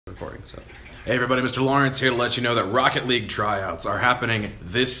recording. So, hey everybody, Mr. Lawrence here to let you know that Rocket League tryouts are happening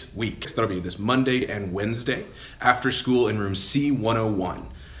this week. So that'll be this Monday and Wednesday after school in room C101.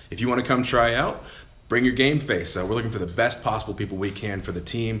 If you want to come try out, bring your game face. We're looking for the best possible people we can for the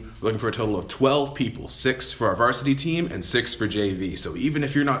team. We're looking for a total of 12 people, 6 for our varsity team and 6 for JV. So even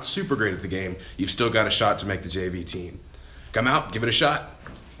if you're not super great at the game, you've still got a shot to make the JV team. Come out, give it a shot.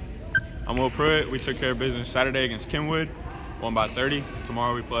 I'm Will Pruitt. We took care of business Saturday against Kenwood, won by 30.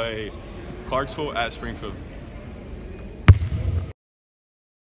 Tomorrow we play Clarksville at Springfield.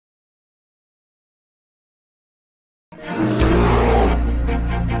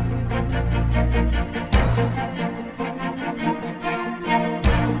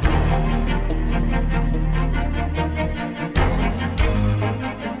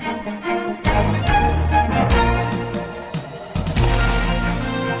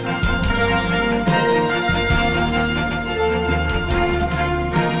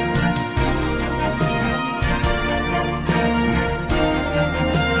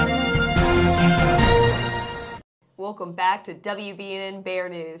 Welcome back to WBNN Bear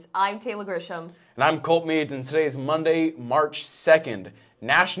News. I'm Taylor Grisham. And I'm Colt Meads, and today is Monday, March 2nd,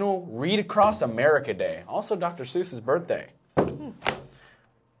 National Read Across America Day. Also Dr. Seuss's birthday.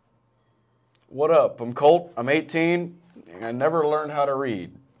 What up? I'm Colt, I'm 18, and I never learned how to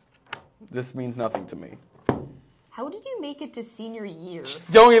read. This means nothing to me. How did you make it to senior year? Just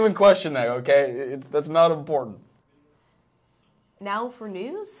don't even question that, okay? That's not important. Now for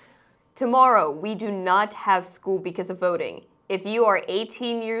news? Tomorrow, we do not have school because of voting. If you are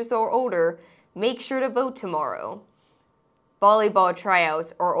 18 years or older, make sure to vote tomorrow. Volleyball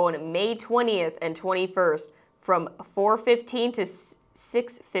tryouts are on May 20th and 21st from 4:15 to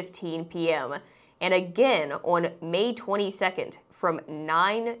 6:15 p.m. and again on May 22nd from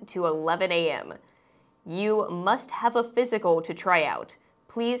 9 to 11 a.m. You must have a physical to try out.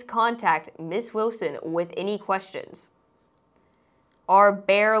 Please contact Ms. Wilson with any questions. Our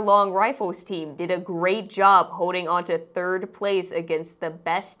Bear Long Rifles team did a great job holding on to third place against the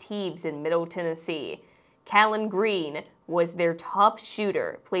best teams in Middle Tennessee. Callan Green was their top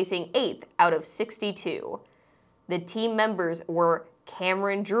shooter, placing 8th out of 62. The team members were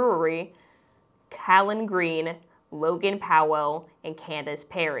Cameron Drury, Callan Green, Logan Powell, and Candace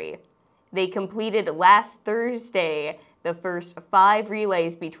Perry. They completed last Thursday the first 5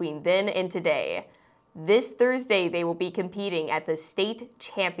 relays between then and today. This Thursday, they will be competing at the state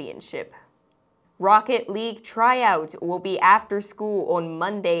championship. Rocket League tryouts will be after school on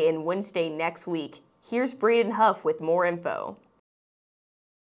Monday and Wednesday next week. Here's Braden Huff with more info.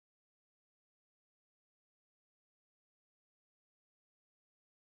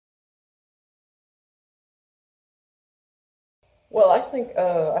 Well, I think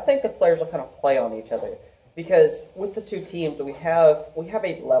the players will kind of play on each other because with the two teams we have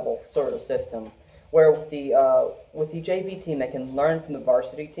a level sort of system. Where with the JV team, they can learn from the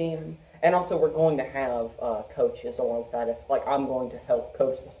varsity team, and also we're going to have coaches alongside us. Like I'm going to help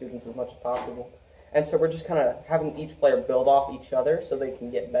coach the students as much as possible, and so we're just kind of having each player build off each other so they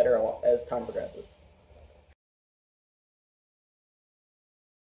can get better as time progresses.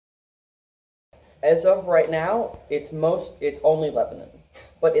 As of right now, it's only Lebanon,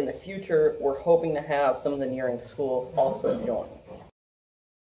 but in the future, we're hoping to have some of the nearing schools also join.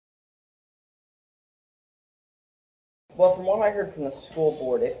 Well, from what I heard from the school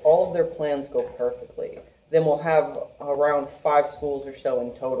board, if all of their plans go perfectly, then we'll have around 5 schools or so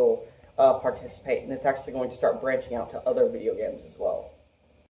in total participate, and it's actually going to start branching out to other video games as well.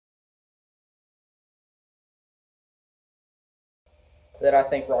 That I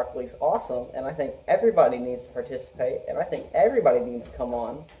think Rocket League's awesome, and I think everybody needs to participate, and I think everybody needs to come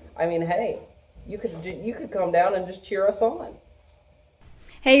on. I mean, hey, you could come down and just cheer us on.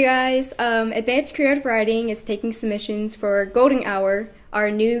 Hey guys, Advanced Creative Writing is taking submissions for Golden Hour, our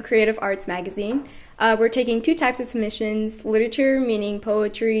new creative arts magazine. We're taking 2 types of submissions: literature, meaning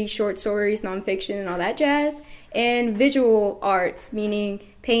poetry, short stories, nonfiction, and all that jazz, and visual arts, meaning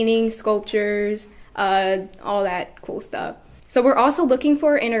painting, sculptures, all that cool stuff. So we're also looking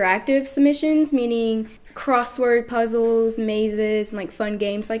for interactive submissions, meaning crossword puzzles, mazes, and like fun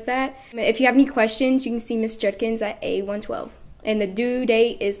games like that. If you have any questions, you can see Miss Judkins at A112. And the due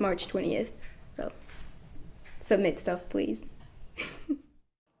date is March 20th. So submit stuff, please.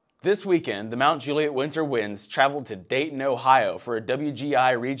 This weekend, the Mount Juliet Winter Winds traveled to Dayton, Ohio for a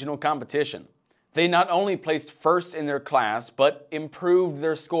WGI regional competition. They not only placed first in their class, but improved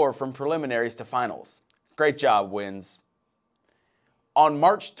their score from preliminaries to finals. Great job, Winds. On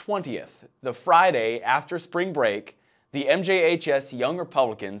March 20th, the Friday after spring break, the MJHS Young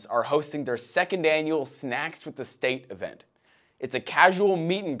Republicans are hosting their second annual Snacks with the State event. It's a casual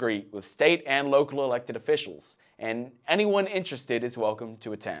meet and greet with state and local elected officials, and anyone interested is welcome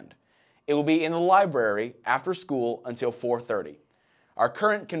to attend. It will be in the library after school until 4:30. Our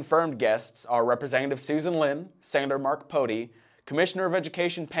current confirmed guests are Representative Susan Lynn, Senator Mark Pody, Commissioner of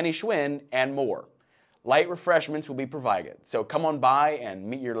Education Penny Schwinn, and more. Light refreshments will be provided, so come on by and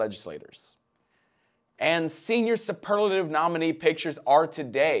meet your legislators. And senior superlative nominee pictures are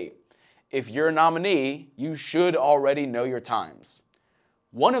today. If you're a nominee, you should already know your times.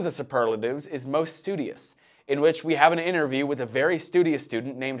 One of the superlatives is most studious, in which we have an interview with a very studious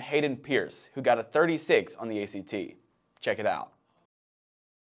student named Hayden Pierce, who got a 36 on the ACT. Check it out.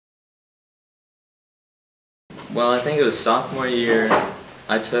 Well, I think it was sophomore year.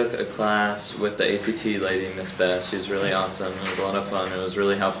 I took a class with the ACT lady, Miss Beth. She was really awesome. It was a lot of fun. It was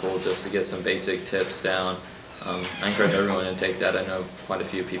really helpful just to get some basic tips down. I encourage everyone to take that. I know quite a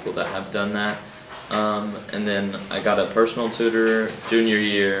few people that have done that. And then I got a personal tutor junior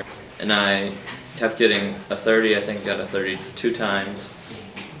year, and I kept getting a 30. I think I got a 30 2 times.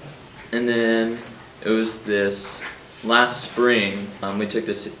 And then it was this last spring, we took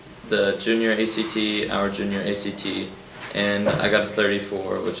the junior ACT, our junior ACT, and I got a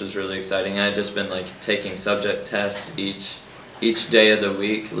 34, which was really exciting. I had just been like taking subject tests each day of the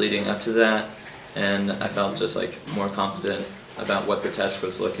week leading up to that, and I felt just like more confident about what the test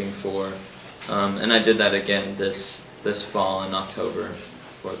was looking for. And I did that again this fall in October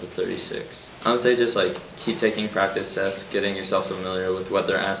for the 36. I would say just like keep taking practice tests, getting yourself familiar with what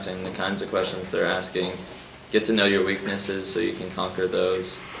they're asking, the kinds of questions they're asking, get to know your weaknesses so you can conquer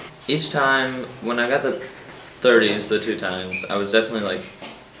those. Each time when I got the 30s, the 2 times, I was definitely like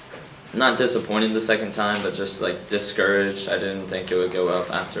not disappointed the second time, but just like discouraged. I didn't think it would go up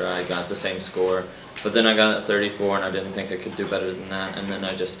after I got the same score. But then I got a 34 and I didn't think I could do better than that, and then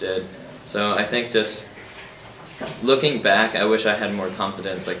I just did. So I think just looking back, I wish I had more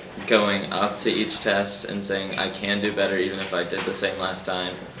confidence like going up to each test and saying I can do better even if I did the same last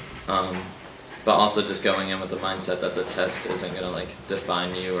time. But also just going in with the mindset that the test isn't going to like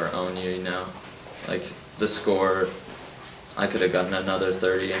define you or own you, you know. Like the score, I could have gotten another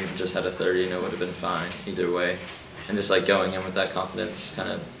 30 and just had a 30 and it would have been fine either way. And just like going in with that confidence kind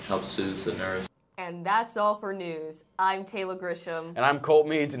of helps soothe the nerves. And that's all for news. I'm Taylor Grisham. And I'm Colt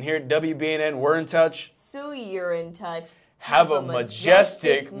Meads, and here at WBNN, we're in touch. So you're in touch. Have a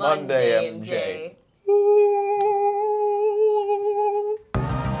majestic Monday, MJ.